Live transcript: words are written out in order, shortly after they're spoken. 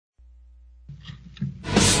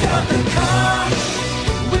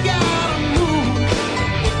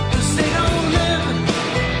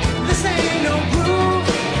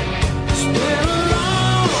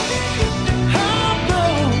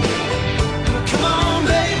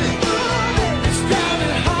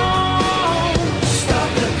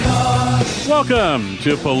Welcome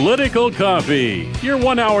to Political Coffee, your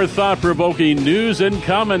 1 hour thought-provoking news and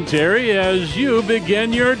commentary as you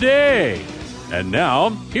begin your day. And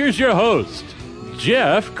now, here's your host,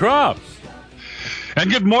 Jeff Kropp.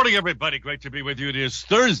 And good morning, everybody. Great to be with you. It is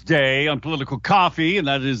Thursday on Political Coffee, and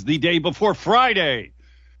that is the day before Friday.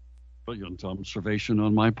 Brilliant observation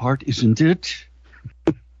on my part, isn't it?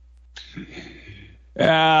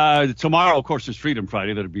 Tomorrow, of course, is Freedom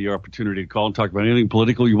Friday. That'll be your opportunity to call and talk about anything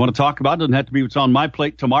political you want to talk about. It doesn't have to be what's on my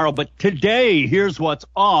plate tomorrow, but today, here's what's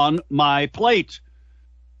on my plate.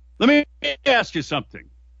 Let me ask you something.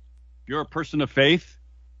 If you're a person of faith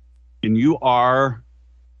and you are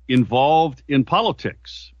involved in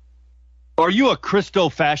politics, are you a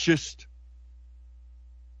Christo-fascist?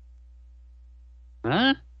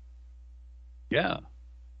 Huh? Yeah.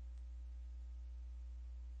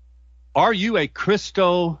 Are you a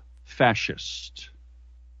Christo-fascist?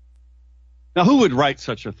 Now, who would write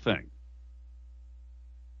such a thing?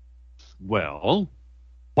 Well,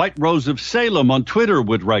 White Rose of Salem on Twitter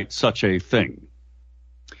would write such a thing.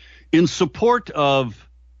 In support of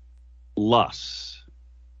LUS,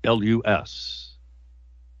 L-U-S.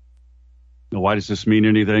 Now, why does this mean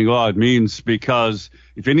anything? Well, it means because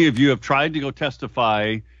if any of you have tried to go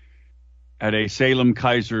testify at a Salem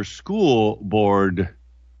Kaiser School Board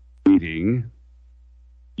meeting,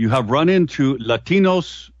 you have run into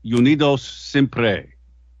Latinos Unidos Siempre,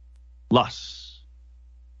 LUS,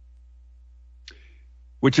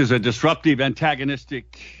 which is a disruptive,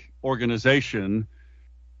 antagonistic organization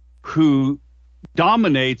who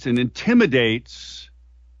dominates and intimidates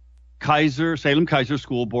Salem Kaiser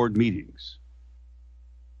School Board meetings.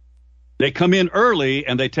 They come in early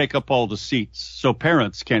and they take up all the seats, so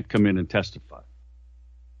parents can't come in and testify.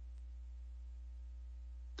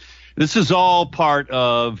 This is all part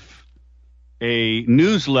of a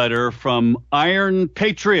newsletter from Iron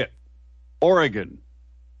Patriot, Oregon.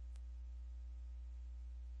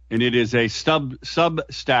 And it is a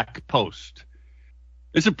Substack post.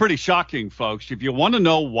 This is pretty shocking, folks. If you want to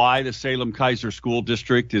know why the Salem Kaiser School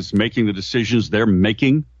District is making the decisions they're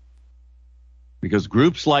making, because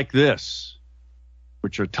groups like this,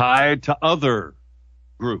 which are tied to other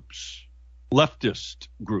groups, leftist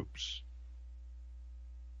groups,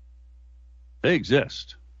 they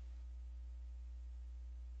exist.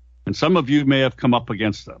 And some of you may have come up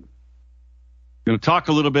against them. I'm going to talk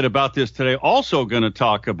a little bit about this today. Also going to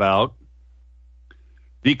talk about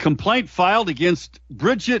the complaint filed against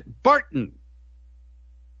Bridget Barton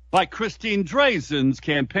by Christine Drazan's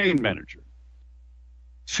campaign manager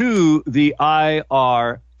to the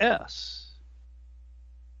IRS.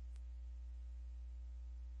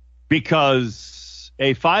 Because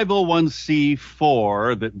a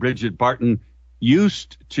 501c4 that Bridget Barton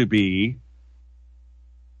used to be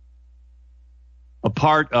a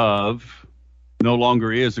part of, no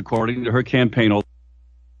longer is, according to her campaign,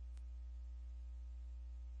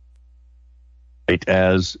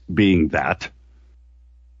 as being that.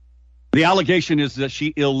 The allegation is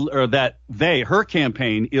that her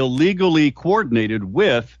campaign illegally coordinated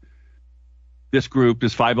with this group,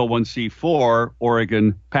 this 501c4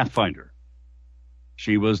 Oregon Pathfinder.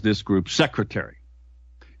 She was this group's secretary.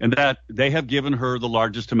 And that they have given her the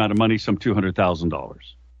largest amount of money, some $200,000.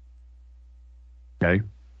 Okay?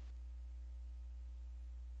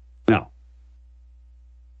 Now,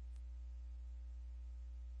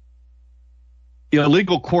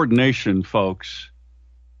 illegal coordination, folks,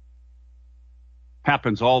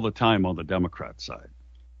 happens all the time on the Democrat side.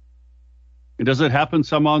 And does it happen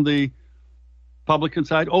some on the Republican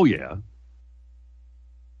side? Oh, yeah.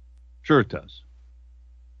 Sure it does.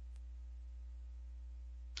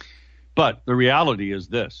 But the reality is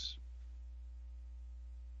this.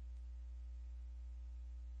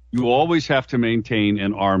 You always have to maintain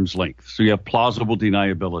an arm's length, so you have plausible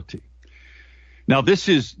deniability. Now,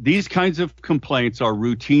 these kinds of complaints are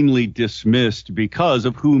routinely dismissed because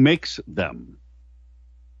of who makes them.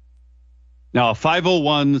 Now, a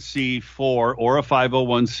 501c4 or a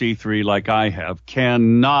 501c3 like I have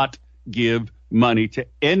cannot give money to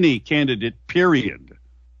any candidate, period.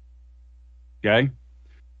 Okay?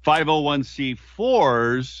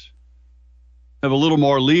 501c4s have a little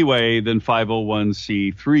more leeway than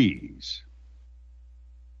 501c3s.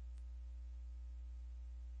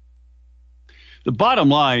 The bottom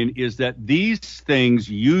line is that these things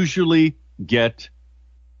usually get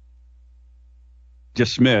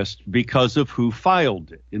dismissed because of who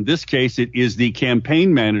filed it. In this case, it is the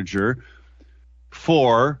campaign manager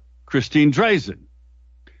for Christine Drazan.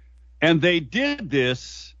 And they did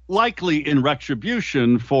this likely in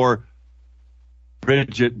retribution for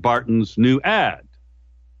Bridget Barton's new ad,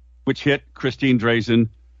 which hit Christine Drazan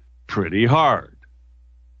pretty hard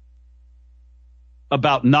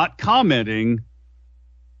about not commenting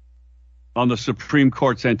on the Supreme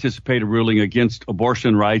Court's anticipated ruling against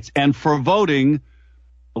abortion rights and for voting,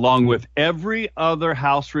 along with every other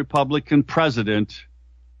House Republican president,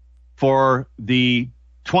 for the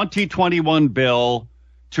 2021 bill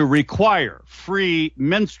to require free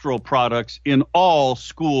menstrual products in all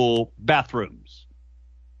school bathrooms.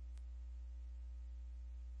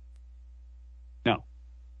 Now,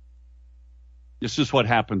 this is what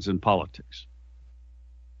happens in politics.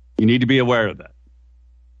 You need to be aware of that.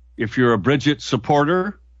 If you're a Bridget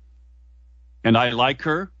supporter, and I like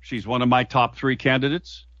her, she's one of my top 3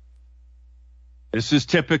 candidates, this is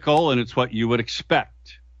typical and it's what you would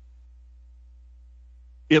expect.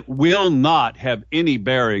 It will not have any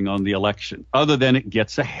bearing on the election other than it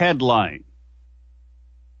gets a headline.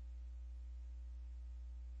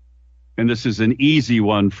 And this is an easy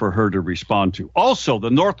one for her to respond to. Also,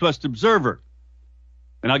 the Northwest Observer,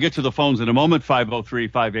 and I'll get to the phones in a moment.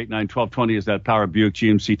 503-589-1220 is that Power Buick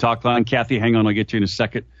GMC talk line. Kathy, hang on, I'll get to you in a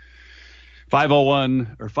second.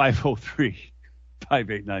 501 or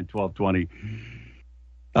 503-589-1220.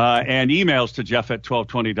 And emails to Jeff at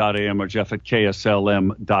 1220.am or Jeff at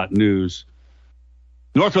KSLM.news.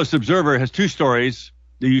 Northwest Observer has 2 stories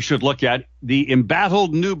that you should look at. The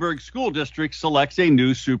embattled Newberg School District selects a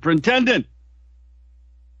new superintendent.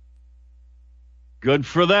 Good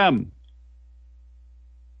for them.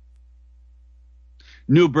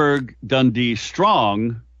 Newberg Dundee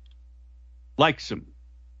Strong likes him.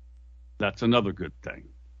 That's another good thing.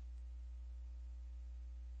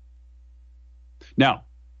 Now,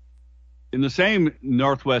 in the same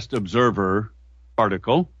Northwest Observer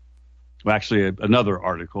article, well, actually another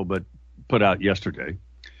article, but put out yesterday,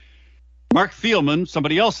 Mark Thielman,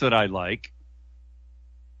 somebody else that I like,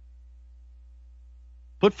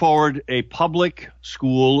 put forward a public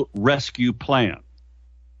school rescue plan.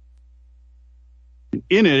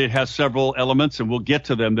 In it, it has several elements, and we'll get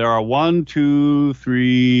to them. There are 1, 2,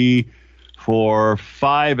 3, 4,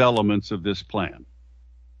 5 elements of this plan.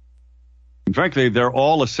 And frankly, they're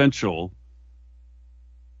all essential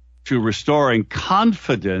to restoring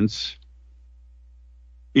confidence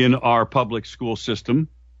in our public school system,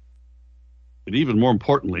 and even more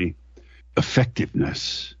importantly,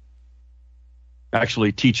 effectiveness.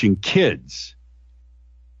 Actually teaching kids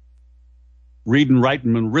reading,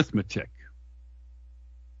 writing, and arithmetic.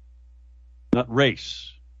 Not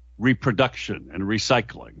race, reproduction, and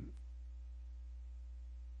recycling.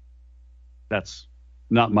 That's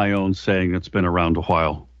not my own saying. It's been around a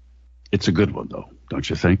while. It's a good one, though, don't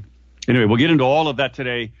you think? Anyway, we'll get into all of that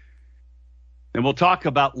today. And we'll talk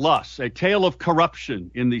about Lus, a tale of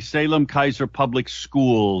corruption in the Salem-Keizer Public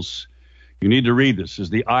Schools. You need to read this. This is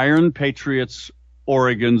the Iron Patriots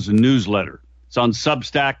Oregon's newsletter. It's on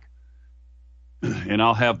Substack, and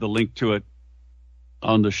I'll have the link to it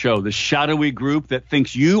on the show. The shadowy group that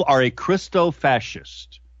thinks you are a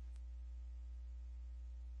Christo-fascist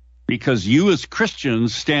because you as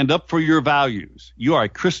Christians stand up for your values. You are a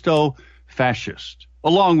Christo-fascist,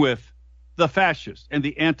 along with the fascists and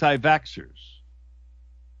the anti-vaxxers.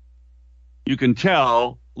 You can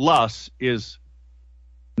tell Lus is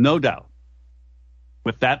no doubt,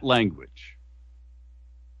 with that language,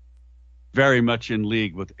 very much in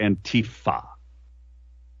league with Antifa.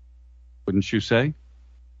 Wouldn't you say?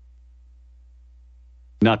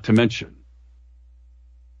 Not to mention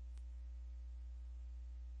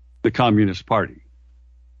the Communist Party.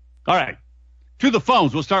 All right, to the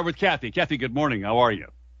phones. We'll start with Kathy. Kathy, good morning. How are you?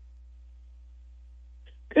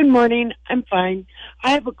 Good morning. I'm fine.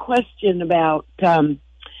 I have a question about an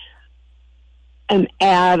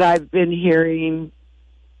ad I've been hearing.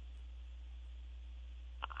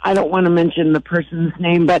 I don't want to mention the person's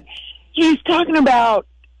name, but he's talking about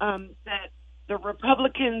that the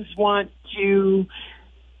Republicans want to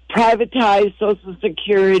privatize Social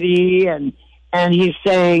Security, and he's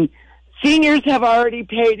saying seniors have already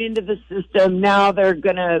paid into the system. Now they're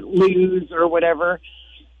going to lose or whatever.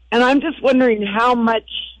 And I'm just wondering how much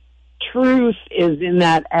truth is in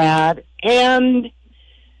that ad, and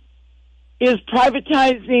is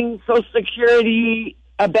privatizing Social Security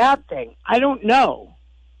a bad thing? I don't know.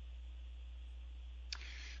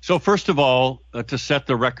 So first of all, to set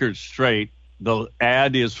the record straight, the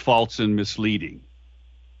ad is false and misleading.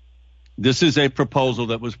 This is a proposal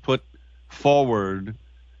that was put forward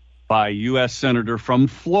by U.S. Senator from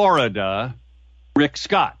Florida, Rick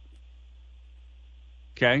Scott.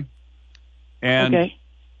 Okay? And okay.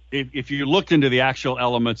 If you looked into the actual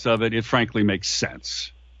elements of it, it frankly makes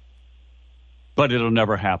sense. But it'll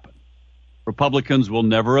never happen. Republicans will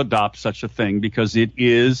never adopt such a thing because it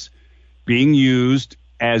is being used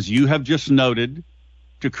as you have just noted,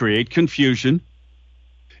 to create confusion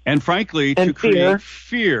and, frankly, to create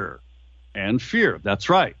fear. And fear. That's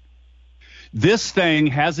right. This thing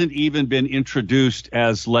hasn't even been introduced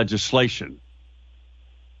as legislation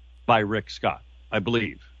by Rick Scott, I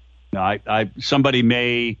believe. Now, somebody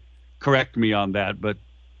may correct me on that, but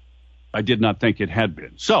I did not think it had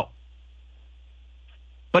been. So,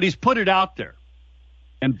 but he's put it out there.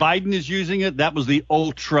 And Biden is using it. That was the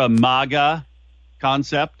ultra MAGA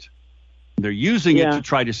concept. They're using it to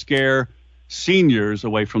try to scare seniors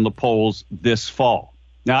away from the polls this fall.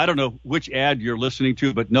 Now, I don't know which ad you're listening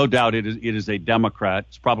to, but no doubt it is a Democrat.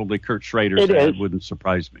 It's probably Kurt Schrader's ad. It wouldn't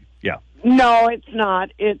surprise me. Yeah. No, it's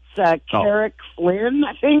not. It's Carrick Flynn,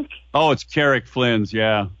 I think. Oh, it's Carrick Flynn's,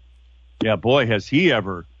 yeah. Yeah, boy, has he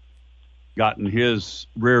ever gotten his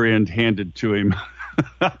rear end handed to him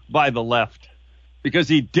by the left. Because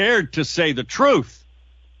he dared to say the truth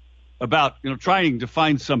about, trying to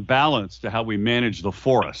find some balance to how we manage the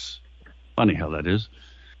forests. Funny how that is.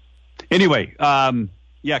 Anyway,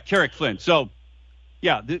 Carrick Flynn. So,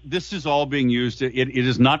 this is all being used. It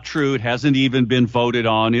is not true. It hasn't even been voted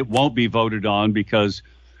on. It won't be voted on because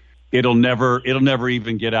it'll never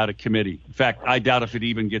even get out of committee. In fact, I doubt if it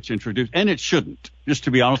even gets introduced. And it shouldn't, just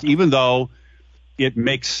to be honest, even though it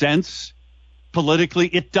makes sense. Politically,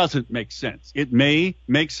 it doesn't make sense. It may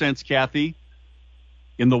make sense, Kathy,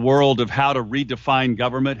 in the world of how to redefine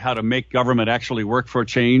government, how to make government actually work for a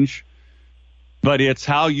change. But it's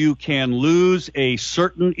how you can lose a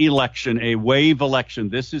certain election, a wave election.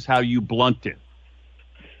 This is how you blunt it.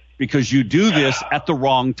 Because you do this at the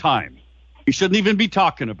wrong time. You shouldn't even be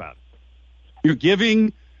talking about it. You're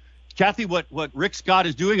giving, Kathy, what Rick Scott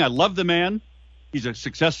is doing. I love the man. He's a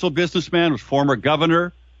successful businessman, was former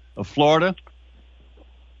governor of Florida.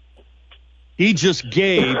 He just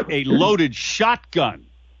gave a loaded shotgun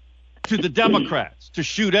to the Democrats to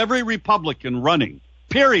shoot every Republican running,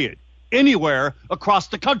 period, anywhere across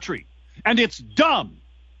the country. And it's dumb.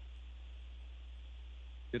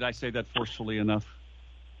 Did I say that forcefully enough?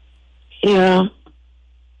 Yeah.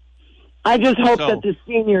 I just hope that the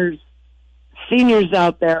seniors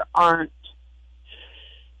out there aren't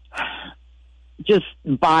just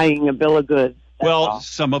buying a bill of goods. Well,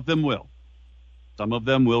 some of them will. Some of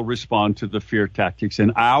them will respond to the fear tactics.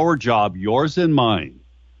 And our job, yours and mine,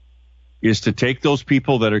 is to take those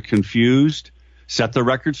people that are confused, set the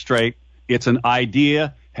record straight. It's an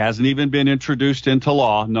idea, hasn't even been introduced into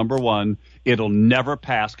law, number one. It'll never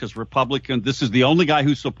pass because Republican, this is the only guy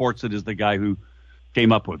who supports it, is the guy who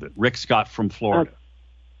came up with it, Rick Scott from Florida.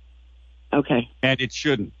 Okay. And it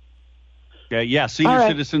shouldn't. Yeah, senior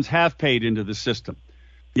citizens have paid into the system.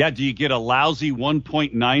 Yeah, do you get a lousy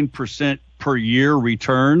 1.9% per year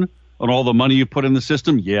return on all the money you put in the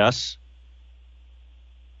system? Yes.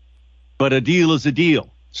 But a deal is a deal.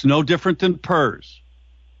 It's no different than PERS.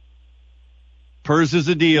 PERS is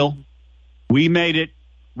a deal. We made it.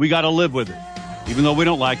 We got to live with it, even though we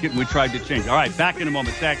don't like it, and we tried to change. All right, back in a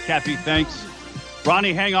moment. Kathy, thanks.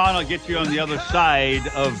 Ronnie, hang on. I'll get you on the other side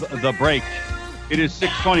of the break. It is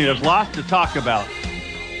 6:20. There's lots to talk about,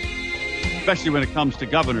 especially when it comes to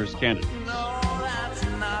governor's candidates.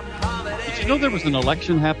 Did you know there was an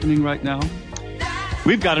election happening right now?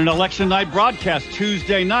 We've got an election night broadcast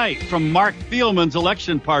Tuesday night from Mark Thielman's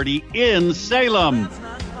election party in Salem.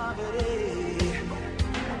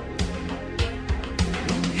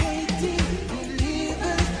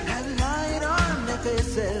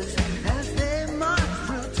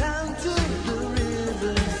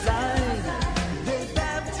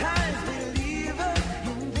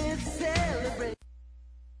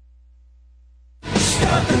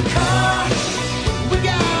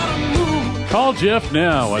 Call Jeff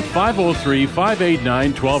now at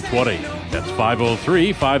 503-589-1220. That's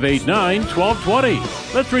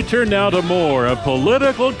 503-589-1220. Let's return now to more of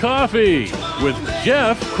Political Coffee with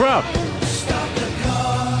Jeff Krupp.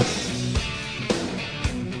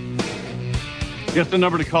 Yes, the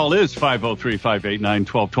number to call is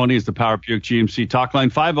 503-589-1220 is the Power Puke GMC talk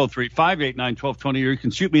line, 503-589-1220. Or you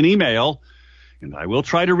can shoot me an email, and I will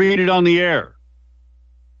try to read it on the air.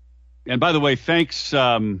 And by the way, thanks...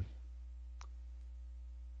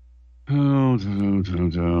 Thanks,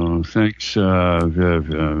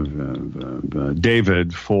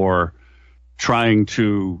 David, for trying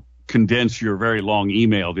to condense your very long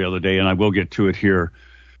email the other day, and I will get to it here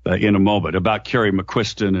in a moment, about Carrie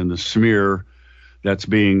McQuiston and the smear that's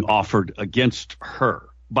being offered against her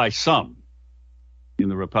by some in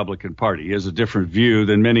the Republican Party. He has a different view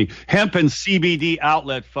than many. Hemp and CBD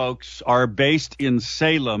outlet folks are based in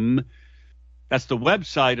Salem. That's the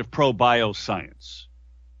website of Pro Bioscience.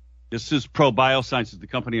 This is Pro Bioscience, the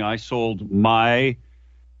company I sold my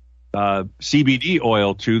CBD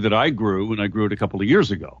oil, too, that I grew, and I grew it a couple of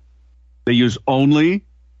years ago. They use only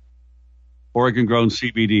Oregon-grown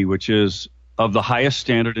CBD, which is of the highest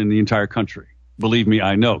standard in the entire country. Believe me,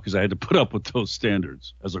 I know, because I had to put up with those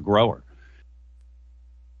standards as a grower.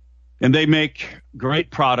 And they make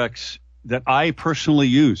great products that I personally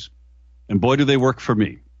use. And boy, do they work for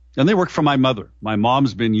me. And they work for my mother. My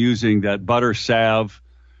mom's been using that butter salve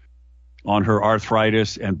on her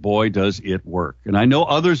arthritis, and boy, does it work. And I know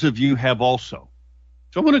others of you have also.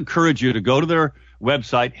 So I want to encourage you to go to their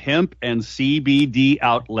website,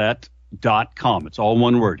 hempandcbdoutlet.com. It's all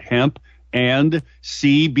one word,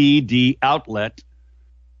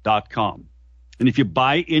 hempandcbdoutlet.com. And if you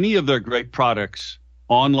buy any of their great products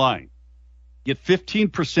online, get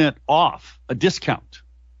 15% off, a discount,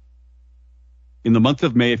 in the month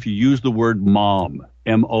of May if you use the word MOM,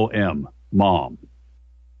 M-O-M, MOM.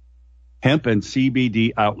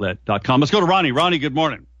 Hempandcbdoutlet.com. Let's go to Ronnie. Ronnie, good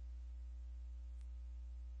morning.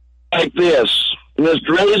 Like this, Miss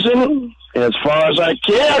Drazan, as far as I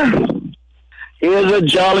care, is a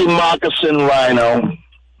jolly moccasin rhino.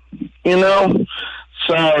 You know,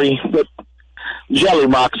 sorry, but jelly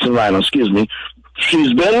moccasin rhino, excuse me.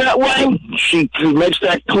 She's been that way. She makes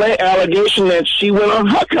that allegation that she went on.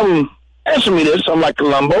 How come? Answer me this. I'm like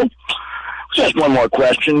Columbo. Just one more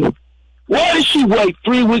question. Why did she wait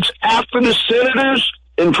 3 weeks after the senators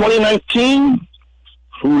in 2019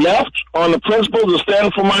 who left on the principle to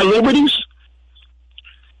stand for my liberties?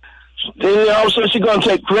 Then all of a sudden she's going to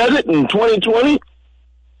take credit in 2020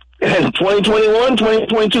 and 2021,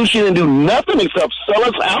 2022. She didn't do nothing except sell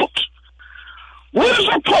us out. What is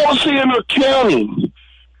her policy in her county?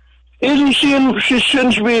 Isn't she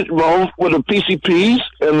shouldn't be involved with the PCPs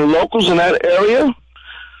and the locals in that area?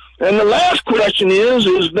 And the last question is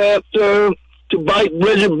that to bite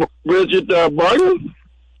Bridget Barton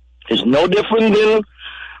is no different than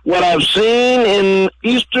what I've seen in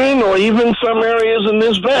eastern or even some areas in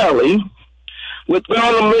this valley with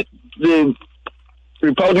the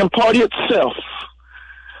Republican Party itself.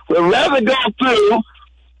 We'd rather go through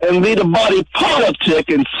and be the body politic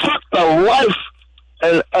and suck the life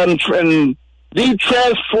and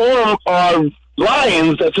de-transform our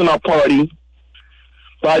lions that's in our party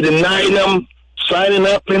by denying them signing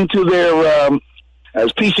up into their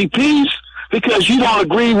as PCPs because you don't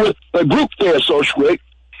agree with the group there so quick.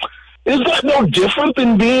 Is that no different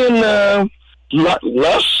than being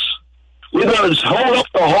less? We're going to hold up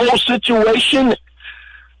the whole situation,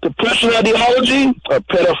 depression ideology, or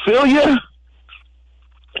pedophilia,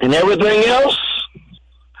 and everything else,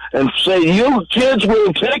 and say, you kids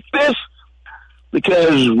will take this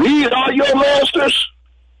because we are your masters?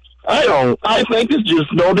 I think it's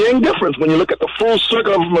just no dang difference when you look at the full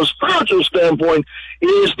circle from a spiritual standpoint. It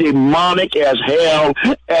is demonic as hell,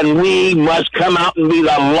 and we must come out and be the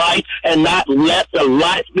light and not let the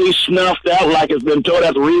light be snuffed out like it's been told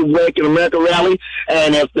at the Reawaken America rally.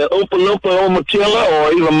 And if the Oompa Loompa or Matilla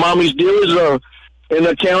or even Mommy's Dearest are in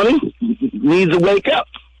the county needs to wake up.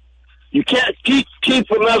 You can't keep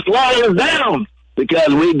keeping us lions down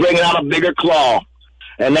because we bring out a bigger claw.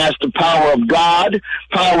 And that's the power of God,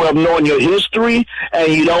 power of knowing your history,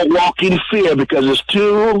 and you don't walk in fear because it's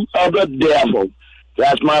too of the devil.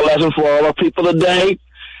 That's my lesson for all our people today.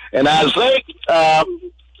 And I think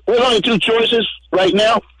there's only two choices right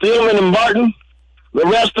now, Thielman and Barton. The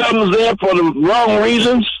rest of them is there for the wrong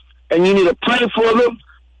reasons, and you need to pray for them.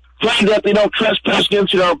 Pray that they don't trespass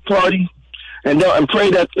against our party, and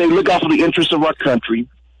pray that they look out for the interests of our country.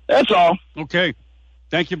 That's all. Okay.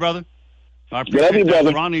 Thank you, brother. I appreciate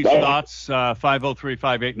that. Ronnie's thoughts,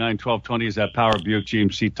 503-589-1220 is that Power Buick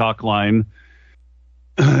GMC talk line.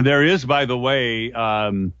 There is, by the way,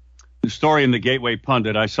 the story in the Gateway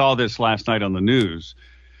Pundit. I saw this last night on the news.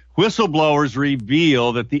 Whistleblowers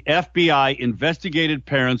reveal that the FBI investigated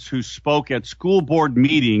parents who spoke at school board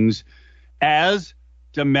meetings as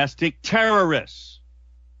domestic terrorists,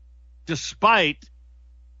 despite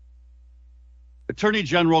Attorney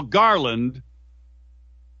General Garland,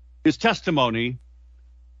 his testimony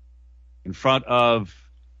in front of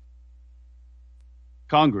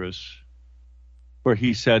Congress, where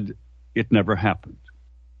he said it never happened.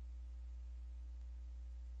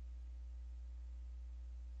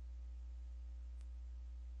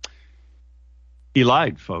 He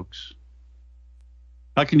lied, folks.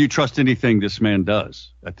 How can you trust anything this man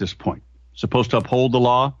does at this point? Supposed to uphold the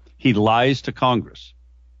law? He lies to Congress.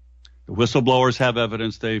 The whistleblowers have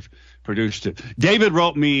evidence. They've produced it. David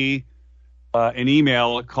wrote me an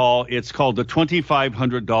email. It's called the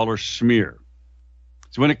 $2,500 smear.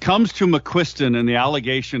 So when it comes to McQuiston and the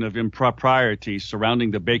allegation of impropriety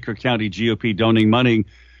surrounding the Baker County GOP donating money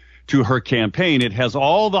to her campaign. It has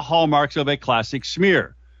all the hallmarks of a classic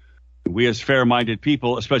smear. We as fair-minded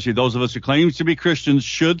people, especially those of us who claim to be Christians,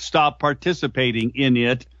 should stop participating in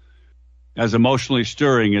it, as emotionally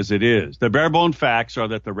stirring as it is. The bare-bone facts are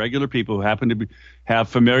that the regular people who happen to have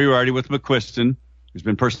familiarity with McQuiston, who's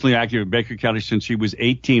been personally active in Baker County since she was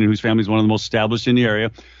 18 and whose family is one of the most established in the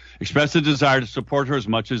area, expressed a desire to support her as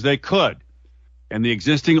much as they could. And the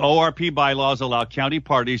existing ORP bylaws allow county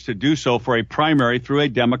parties to do so for a primary through a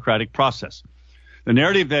democratic process. The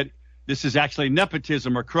narrative that this is actually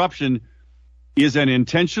nepotism or corruption is an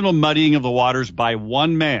intentional muddying of the waters by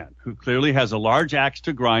one man who clearly has a large axe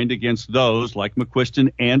to grind against those like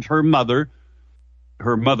McQuiston and her mother.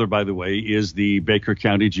 Her mother, by the way, is the Baker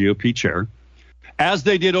County GOP chair, as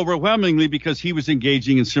they did overwhelmingly because he was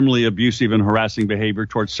engaging in similarly abusive and harassing behavior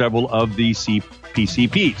towards several of the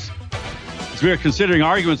PCPs. As we are considering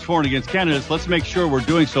arguments for and against candidates, let's make sure we're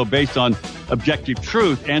doing so based on objective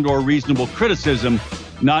truth and or reasonable criticism,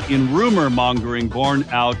 not in rumor mongering born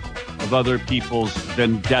out of other people's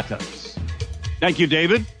vendettas. Thank you,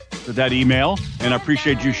 David, for that email, and I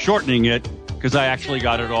appreciate you shortening it because I actually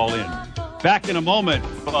got it all in. Back in a moment,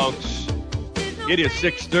 folks. It is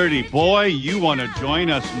 6:30. Boy, you want to join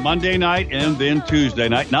us Monday night and then Tuesday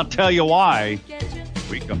night, and I'll tell you why when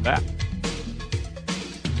we come back.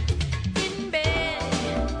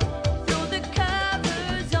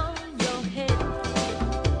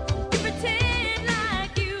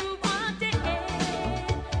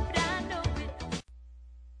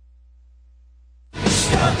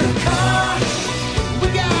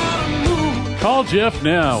 Call Jeff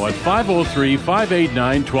now at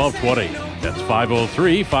 503-589-1220. That's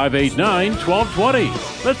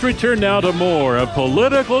 503-589-1220. Let's return now to more of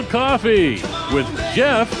Political Coffee with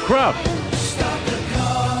Jeff Krupp.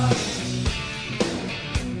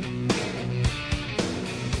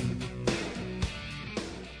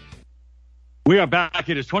 We are back.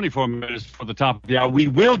 It is 24 minutes for the top of the hour. We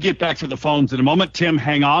will get back to the phones in a moment. Tim,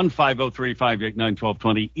 hang on.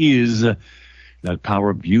 503-589-1220 is that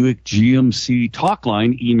Power Buick GMC talk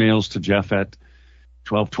line. Emails to Jeff at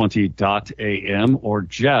 1220.am or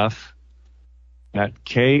Jeff at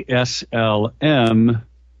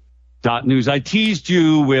KSLM.news. I teased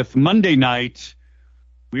you with Monday night.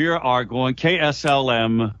 We are going,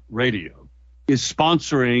 KSLM Radio is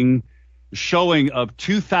sponsoring the showing of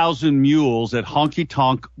 2,000 Mules at Honky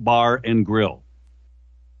Tonk Bar and Grill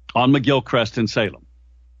on McGillcrest in Salem.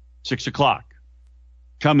 6 o'clock.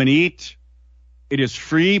 Come and eat. It is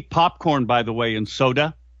free popcorn, by the way, and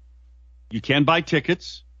soda. You can buy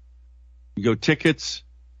tickets. You go tickets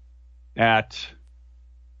at,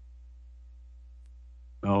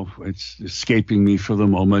 it's escaping me for the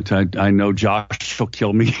moment. I know Josh will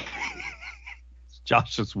kill me. It's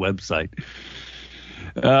Josh's website.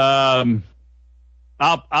 I'll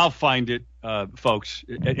find it, folks.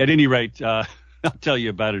 At any rate, I'll tell you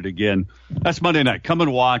about it again. That's Monday night. Come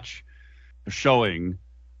and watch a showing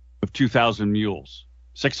of 2,000 Mules.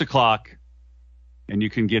 6 o'clock. And you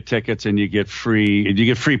can get tickets, and you get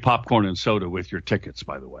free popcorn and soda with your tickets,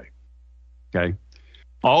 by the way. Okay.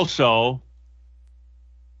 Also,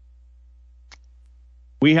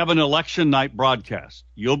 we have an election night broadcast.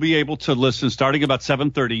 You'll be able to listen starting about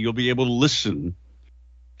 7:30. You'll be able to listen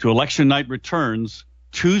to Election Night Returns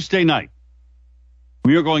Tuesday night.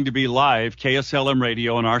 We are going to be live, KSLM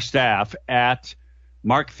Radio and our staff, at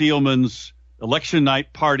Mark Thielman's election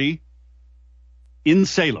night party in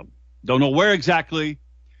Salem. Don't know where exactly,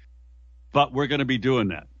 but we're going to be doing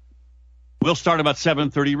that. We'll start about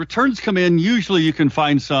 7:30. Returns come in. Usually you can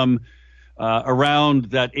find some around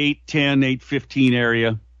that 8:10, 8:15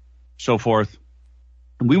 area, so forth.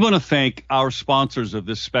 And we want to thank our sponsors of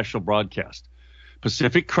this special broadcast: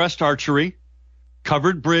 Pacific Crest Archery,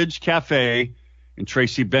 Covered Bridge Cafe, and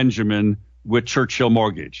Tracy Benjamin with Churchill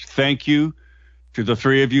Mortgage. Thank you to the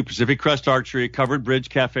three of you, Pacific Crest Archery, Covered Bridge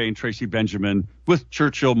Cafe, and Tracy Benjamin with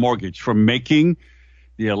Churchill Mortgage, for making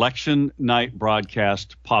the election night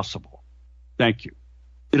broadcast possible. Thank you.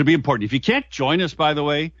 It'll be important. If you can't join us, by the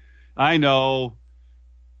way, I know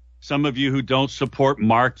some of you who don't support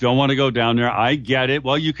Mark don't want to go down there. I get it.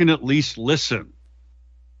 Well, you can at least listen.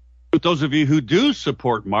 But those of you who do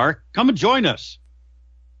support Mark, come and join us.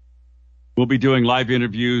 We'll be doing live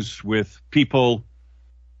interviews with people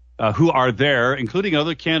who are there, including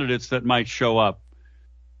other candidates that might show up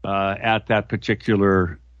at that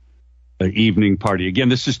particular evening party. Again,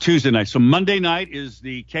 this is Tuesday night. So Monday night is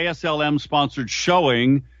the KSLM-sponsored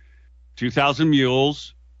showing, 2,000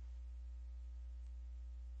 Mules,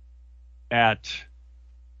 at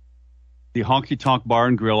the Honky Tonk Bar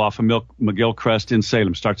and Grill off of McGillcrest in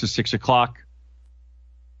Salem. Starts at 6 o'clock.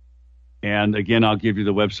 And again, I'll give you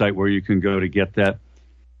the website where you can go to get that.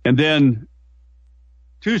 And then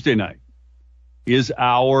Tuesday night is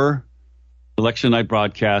our election night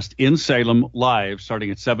broadcast in Salem live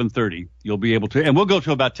starting at 7:30. You'll be able to, and we'll go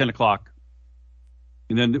to about 10 o'clock.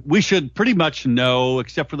 And then we should pretty much know,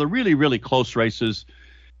 except for the really, really close races,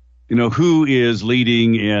 who is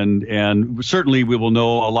leading. And certainly we will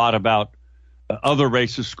know a lot about other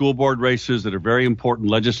races, school board races that are very important,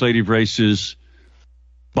 legislative races,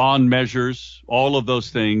 bond measures, all of those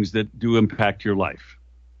things that do impact your life.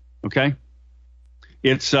 Okay?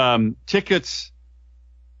 It's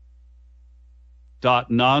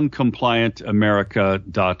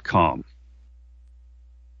tickets.noncompliantamerica.com.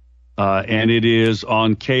 And it is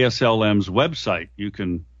on KSLM's website. You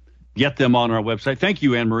can get them on our website. Thank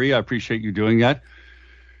you, Anne Marie. I appreciate you doing that.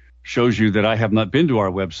 Shows you that I have not been to our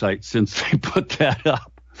website since they put that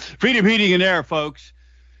up. Freedom Heating and Air, folks,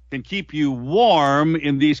 can keep you warm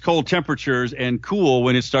in these cold temperatures and cool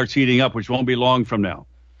when it starts heating up, which won't be long from now.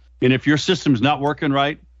 And if your system's not working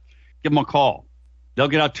right, give them a call. They'll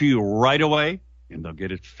get out to you right away, and they'll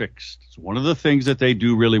get it fixed. It's one of the things that they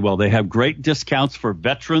do really well. They have great discounts for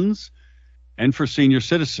veterans and for senior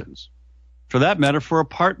citizens. For that matter, for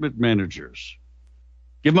apartment managers.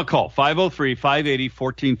 Give them a call,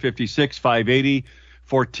 503-580-1456,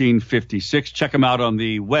 580-1456. Check them out on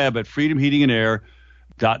the web at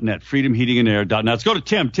freedomheatingandair.net, freedomheatingandair.net. Let's go to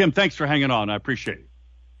Tim. Tim, thanks for hanging on. I appreciate it.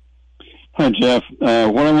 Hi, Jeff.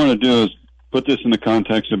 What I want to do is put this in the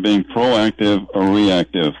context of being proactive or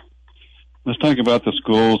reactive. Let's talk about the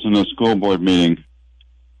schools and the school board meeting.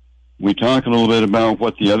 We talk a little bit about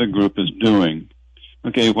what the other group is doing.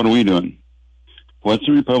 Okay, what are we doing? What's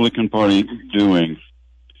the Republican Party doing?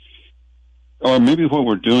 Or maybe what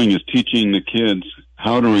we're doing is teaching the kids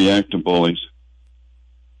how to react to bullies.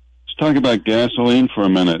 Let's talk about gasoline for a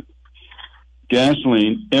minute.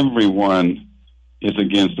 Gasoline, everyone is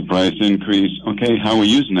against the price increase. Okay, how are we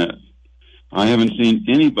using it? I haven't seen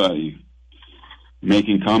anybody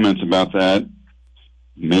making comments about that,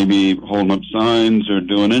 maybe holding up signs or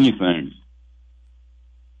doing anything.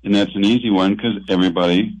 And that's an easy one because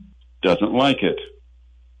everybody doesn't like it.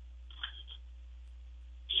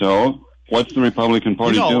 So what's the Republican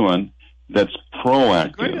Party doing that's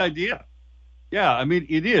proactive? Great idea. Yeah, I mean,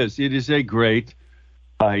 it is. It is a great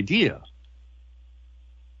idea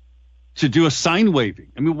to do a sign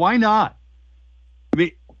waving. I mean, why not? I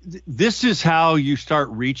mean, this is how you start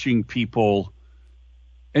reaching people.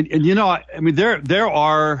 And I mean, there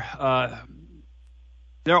are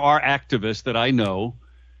activists that I know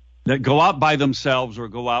that go out by themselves or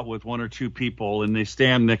go out with one or two people, and they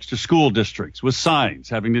stand next to school districts with signs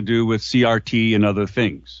having to do with CRT and other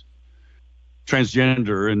things,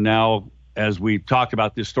 transgender. And now, as we talk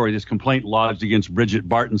about this story, this complaint lodged against Bridget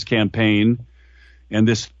Barton's campaign and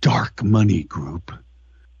this dark money group,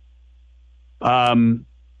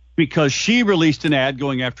 because she released an ad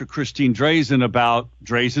going after Christine Drazan about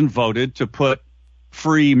Drazan voted to put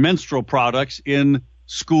free menstrual products in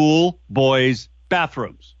school boys'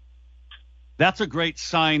 bathrooms. That's a great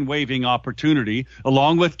sign-waving opportunity,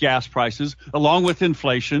 along with gas prices, along with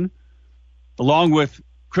inflation, along with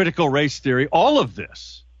critical race theory, all of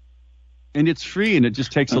this. And it's free, and it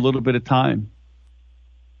just takes a little bit of time.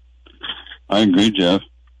 I agree, Jeff.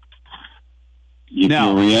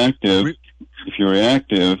 If you're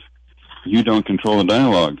reactive, you don't control the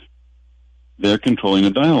dialogue. They're controlling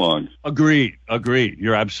the dialogue. Agreed.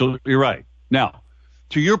 You're absolutely right. Now,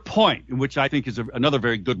 to your point, which I think is another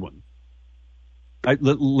very good one,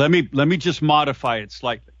 let me just modify it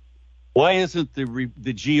slightly. Why isn't the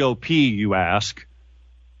GOP, you ask,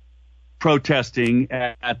 protesting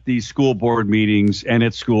at these school board meetings and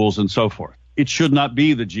at schools and so forth? It should not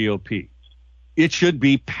be the GOP. It should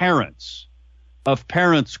be parents of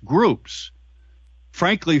parents groups,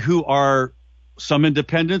 frankly, who are some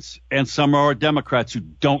independents and some are Democrats who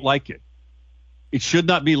don't like it. It should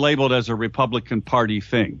not be labeled as a Republican Party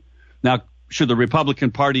thing. Now, should the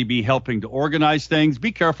Republican Party be helping to organize things?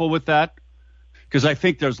 Be careful with that, because I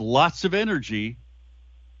think there's lots of energy,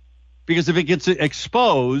 because if it gets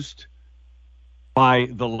exposed by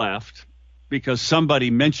the left because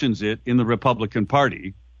somebody mentions it in the Republican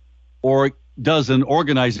Party or does an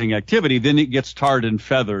organizing activity, then it gets tarred and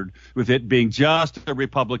feathered with it being just a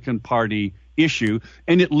Republican Party issue,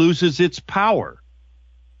 and it loses its power.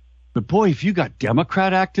 But boy, if you got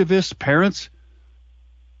Democrat activists, parents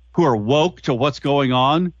who are woke to what's going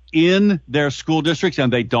on in their school districts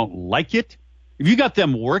and they don't like it, if you got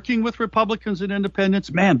them working with Republicans and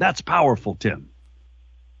independents, man, that's powerful, Tim.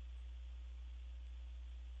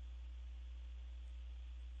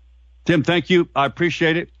 Tim, thank you. I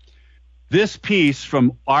appreciate it. This piece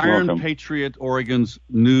from Iron Welcome. Patriot Oregon's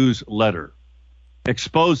newsletter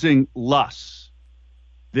exposing LUS,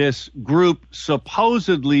 this group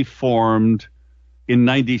supposedly formed in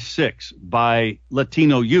 96 by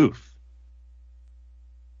Latino youth,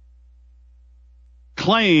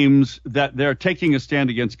 claims that they're taking a stand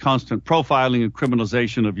against constant profiling and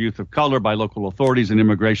criminalization of youth of color by local authorities and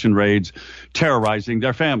immigration raids, terrorizing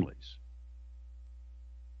their families.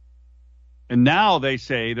 And now they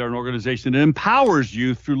say they're an organization that empowers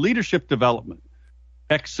youth through leadership development,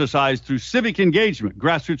 exercise through civic engagement,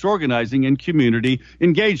 grassroots organizing, and community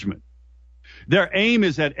engagement. Their aim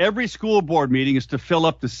is at every school board meeting is to fill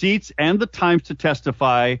up the seats and the times to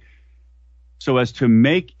testify so as to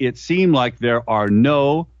make it seem like there are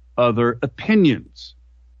no other opinions.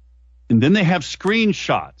 And then they have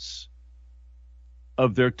screenshots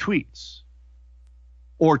of their tweets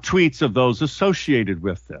or tweets of those associated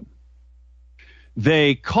with them.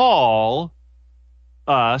 They call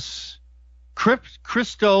us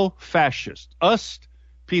Christo-fascist, us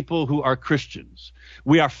people who are Christians.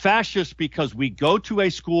 We are fascist because we go to a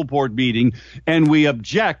school board meeting and we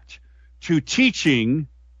object to teaching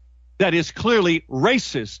that is clearly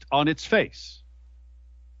racist on its face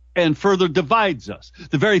and further divides us.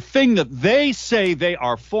 The very thing that they say they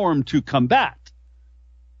are formed to combat,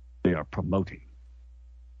 they are promoting.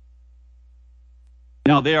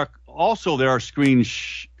 Now, there are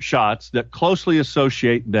screenshots that closely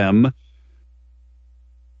associate them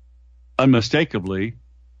unmistakably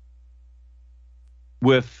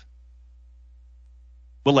with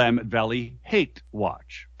Willamette Valley Hate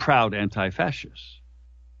Watch, proud anti-fascists,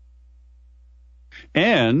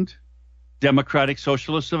 and Democratic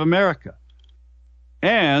Socialists of America,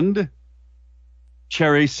 and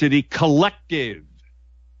Cherry City Collective.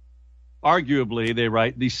 Arguably, they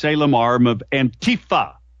write, the Salem arm of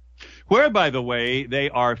Antifa, where, by the way,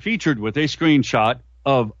 they are featured with a screenshot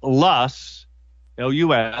of LUS,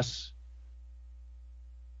 L-U-S,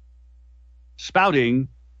 spouting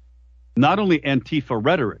not only Antifa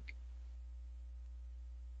rhetoric,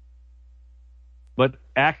 but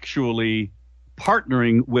actually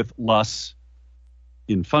partnering with LUS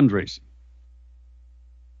in fundraising.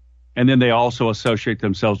 And then they also associate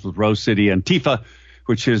themselves with Rose City Antifa,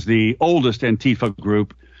 which is the oldest Antifa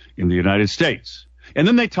group in the United States. And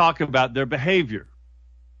then they talk about their behavior,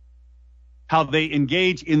 how they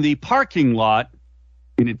engage in the parking lot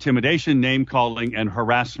in intimidation, name-calling, and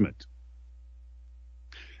harassment.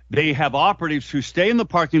 They have operatives who stay in the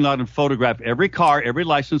parking lot and photograph every car, every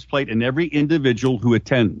license plate, and every individual who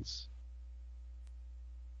attends.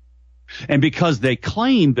 And because they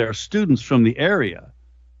claim they're students from the area,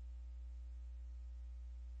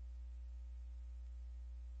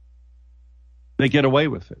 they get away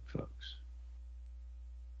with it, folks.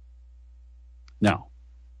 Now,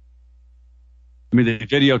 I mean, they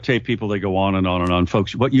videotape people, they go on and on and on.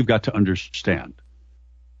 Folks, what you've got to understand,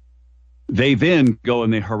 they then go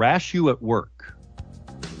and they harass you at work.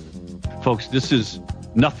 Folks, this is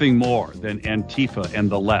nothing more than Antifa and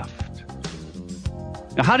the left.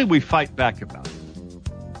 Now, how do we fight back about it?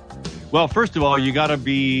 Well, first of all, you got to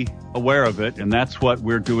be aware of it, and that's what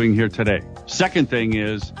we're doing here today. Second thing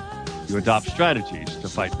is you adopt strategies to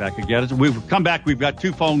fight back against it. We've come back. We've got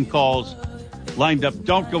 2 phone calls lined up.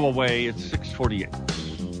 Don't go away. It's 6:48.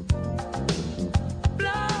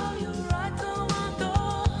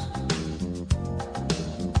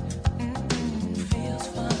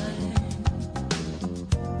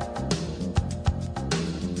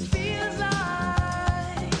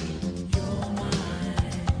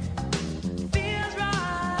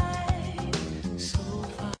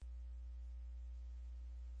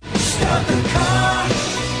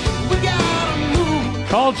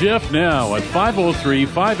 Call Jeff now at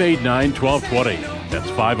 503-589-1220. That's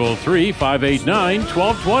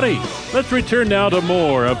 503-589-1220. Let's return now to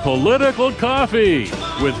more of Political Coffee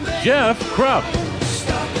with Jeff Krupp.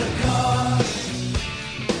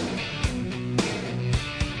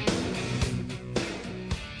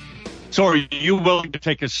 So are you willing to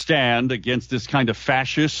take a stand against this kind of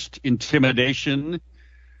fascist intimidation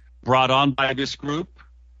brought on by this group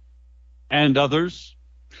and others?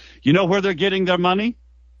 You know where they're getting their money?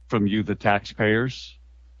 From you, the taxpayers,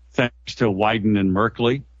 thanks to Wyden and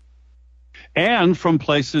Merkley, and from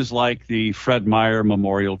places like the Fred Meyer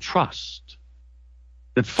Memorial Trust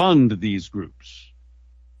that fund these groups.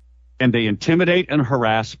 And they intimidate and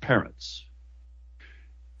harass parents.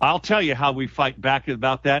 I'll tell you how we fight back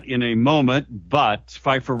about that in a moment, but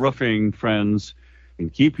fight for roofing, friends,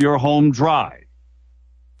 and keep your home dry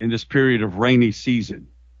in this period of rainy season.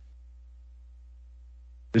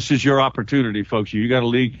 This is your opportunity, folks. You got a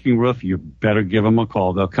leaking roof, you better give them a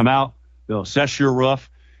call. They'll come out, They'll assess your roof.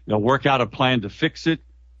 They'll work out a plan to fix it.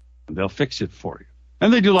 And they'll fix it for you.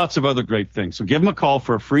 And they do lots of other great things. So give them a call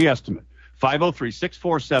for a free estimate.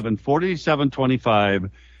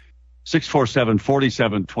 503-647-4725,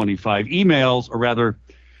 647-4725. Emails, or rather,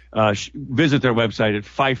 visit their website at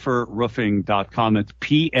pfeifferroofing.com. It's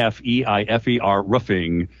Pfeifer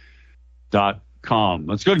roofing.com.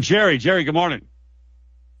 Let's go to Jerry. Jerry, good morning.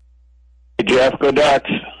 Hey, Jeff, go Ducks.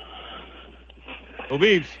 Go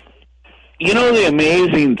Beavs. You know, the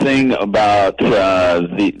amazing thing about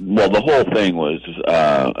the whole thing was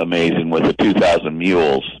amazing with the 2,000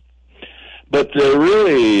 mules. But the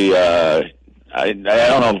really, I don't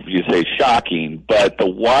know if you say shocking, but the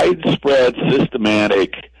widespread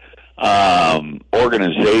systematic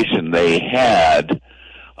organization they had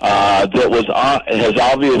that has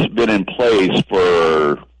obviously been in place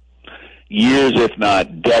for years, if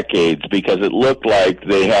not decades, because it looked like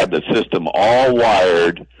they had the system all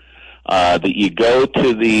wired. That you go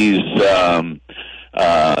to these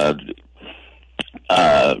what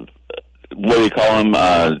do you call them,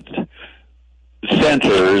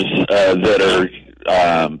 centers that are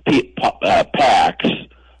PACs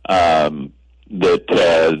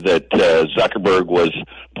that Zuckerberg was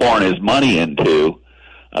pouring his money into,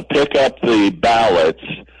 pick up the ballots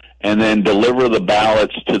and then deliver the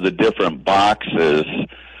ballots to the different boxes,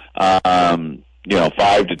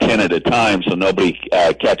 5 to 10 at a time, so nobody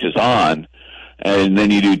catches on. And then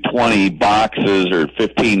you do 20 boxes or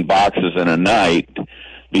 15 boxes in a night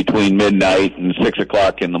between midnight and 6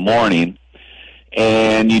 o'clock in the morning.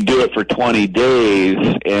 And you do it for 20 days,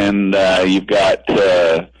 and you've got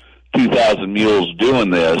 2,000 mules doing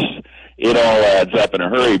this. It all adds up in a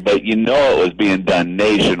hurry, but you know it was being done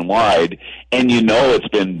nationwide, and you know it's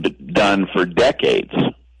been done for decades.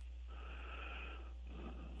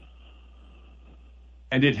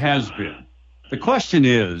 And it has been. The question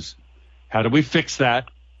is, how do we fix that?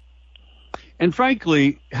 And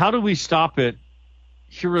frankly, how do we stop it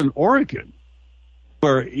here in Oregon,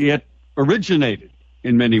 where it originated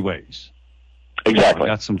in many ways? Exactly.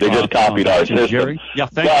 They just copied our system. Jerry? Yeah,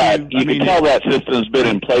 thank you can tell that system's been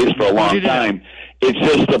in place for a long time. It's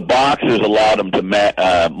just the boxes allowed them to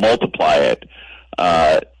multiply it.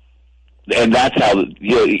 And that's how,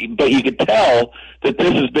 but you could tell that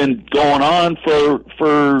this has been going on for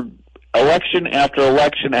election after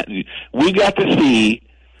election. We got to see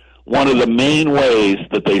one of the main ways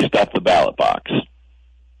that they stuff the ballot box.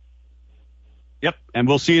 Yep, and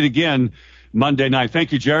we'll see it again Monday night.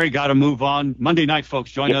 Thank you, Jerry. Got to move on. Monday night,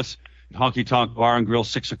 folks, join us at Honky Tonk Bar and Grill,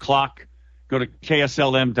 6 o'clock. Go to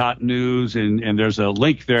kslm.news, and there's a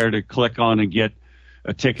link there to click on and get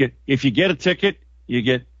a ticket. If you get a ticket, you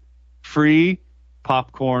get free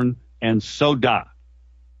popcorn and soda.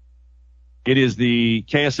 It is the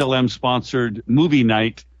KSLM-sponsored movie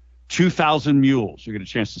night, 2,000 Mules. You get a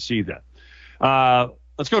chance to see that.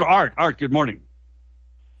 Let's go to Art. Art, good morning.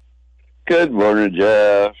 Good morning,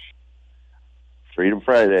 Jeff. Freedom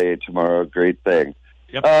Friday tomorrow. Great thing.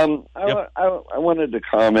 Yep. I wanted to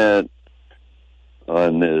comment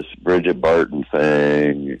on this Bridget Barton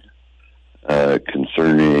thing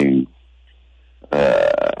concerning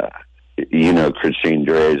Christine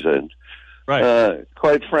Drazan. Right.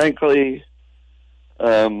 Quite frankly,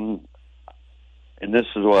 and this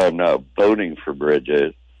is why I'm not voting for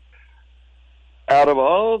Bridget, out of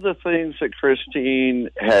all the things that Christine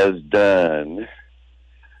has done,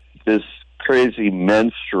 this crazy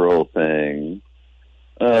menstrual thing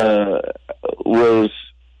was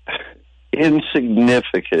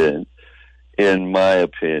insignificant, in my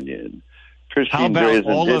opinion. How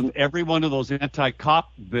about every one of those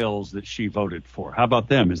anti-cop bills that she voted for? How about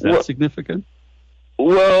them? Is that significant?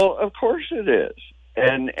 Well, of course it is.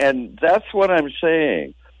 And that's what I'm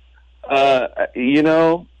saying.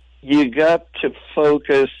 You got to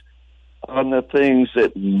focus on the things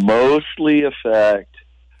that mostly affect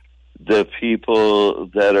the people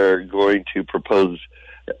that are going to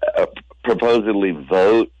proposedly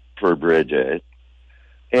vote for Bridget.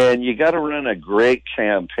 And you got to run a great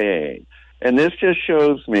campaign. And this just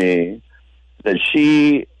shows me that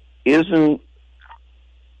she isn't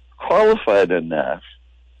qualified enough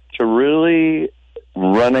to really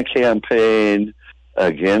run a campaign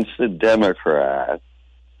against the Democrat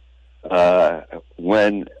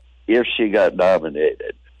if she got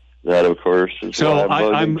nominated. That, of course, is so. Why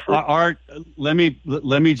I'm voting for. Art, let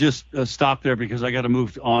me just stop there because I got to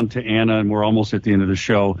move on to Anna, and we're almost at the end of the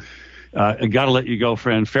show. I got to let you go,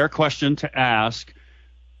 friend. Fair question to ask.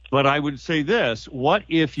 But I would say this: what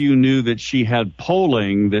if you knew that she had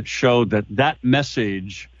polling that showed that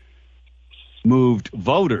message moved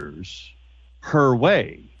voters her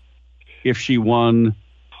way if she won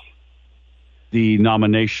the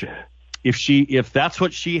nomination. If that's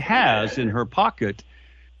what she has in her pocket,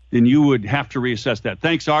 then you would have to reassess that.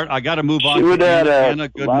 Thanks, Art. I got to move on. She to Anna,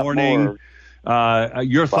 good morning.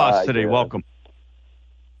 Your thoughts today. Jeff. Welcome.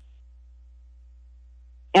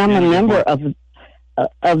 I'm a member of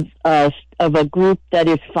a group that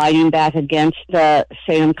is fighting back against the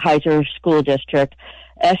Salem Kaiser School District.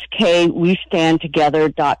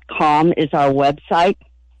 SKWeStandTogether.com is our website.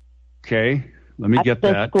 Okay, let me get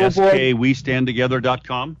that.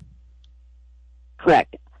 SKWeStandTogether.com.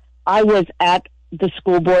 Correct. I was at the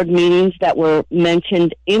school board meetings that were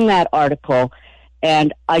mentioned in that article,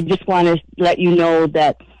 and I just want to let you know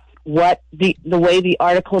that what the way the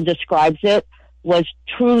article describes it was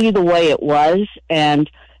truly the way it was, and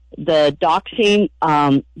the doxing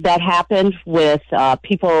that happened with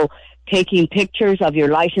people taking pictures of your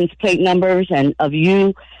license plate numbers and of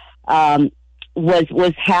you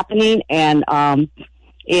was happening, and I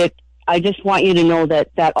just want you to know that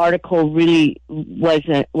that article really was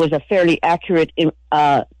a fairly accurate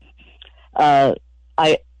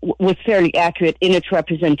was fairly accurate in its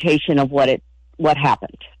representation of what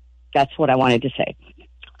happened. That's what I wanted to say.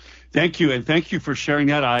 Thank you, and thank you for sharing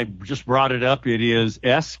that. I just brought it up. It is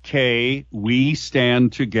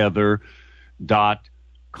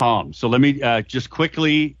SKWeStandTogether.com. So let me just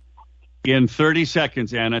quickly, in 30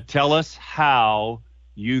 seconds, Anna, tell us how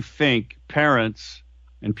you think parents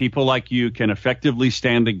and people like you can effectively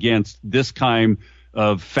stand against this kind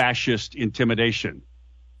of fascist intimidation.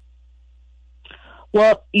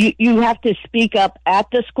 Well, you have to speak up at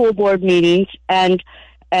the school board meetings, and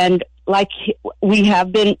like we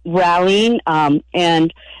have been rallying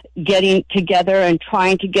and getting together and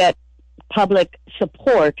trying to get public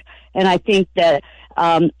support. And I think that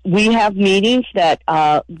we have meetings that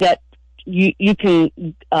you can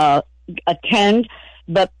attend,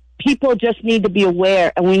 but people just need to be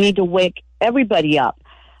aware, and we need to wake everybody up.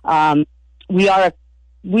 We are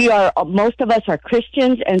most of us are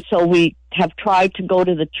Christians, and so we have tried to go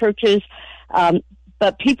to the churches,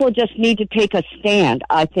 but people just need to take a stand,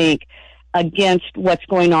 I think, against what's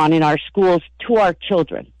going on in our schools to our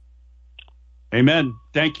children. Amen.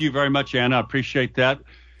 Thank you very much, Anna. I appreciate that.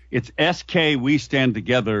 It's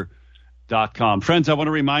SKWeStandTogether.com. Friends, I want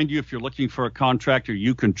to remind you, if you're looking for a contractor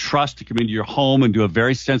you can trust to come into your home and do a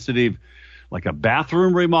very sensitive, like a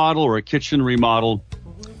bathroom remodel or a kitchen remodel,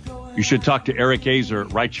 you should talk to Eric Azer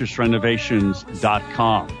at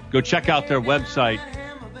RighteousRenovations.com. Go check out their website.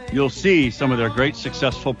 You'll see some of their great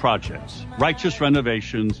successful projects.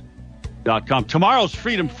 RighteousRenovations.com. Tomorrow's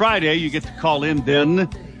Freedom Friday. You get to call in then.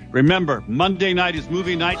 Remember, Monday night is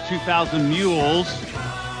movie night, 2,000 Mules.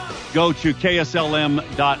 Go to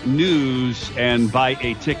KSLM.news and buy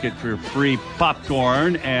a ticket for free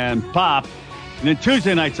popcorn and pop. And then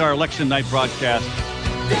Tuesday night's our election night broadcast.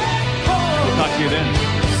 We'll talk to you then.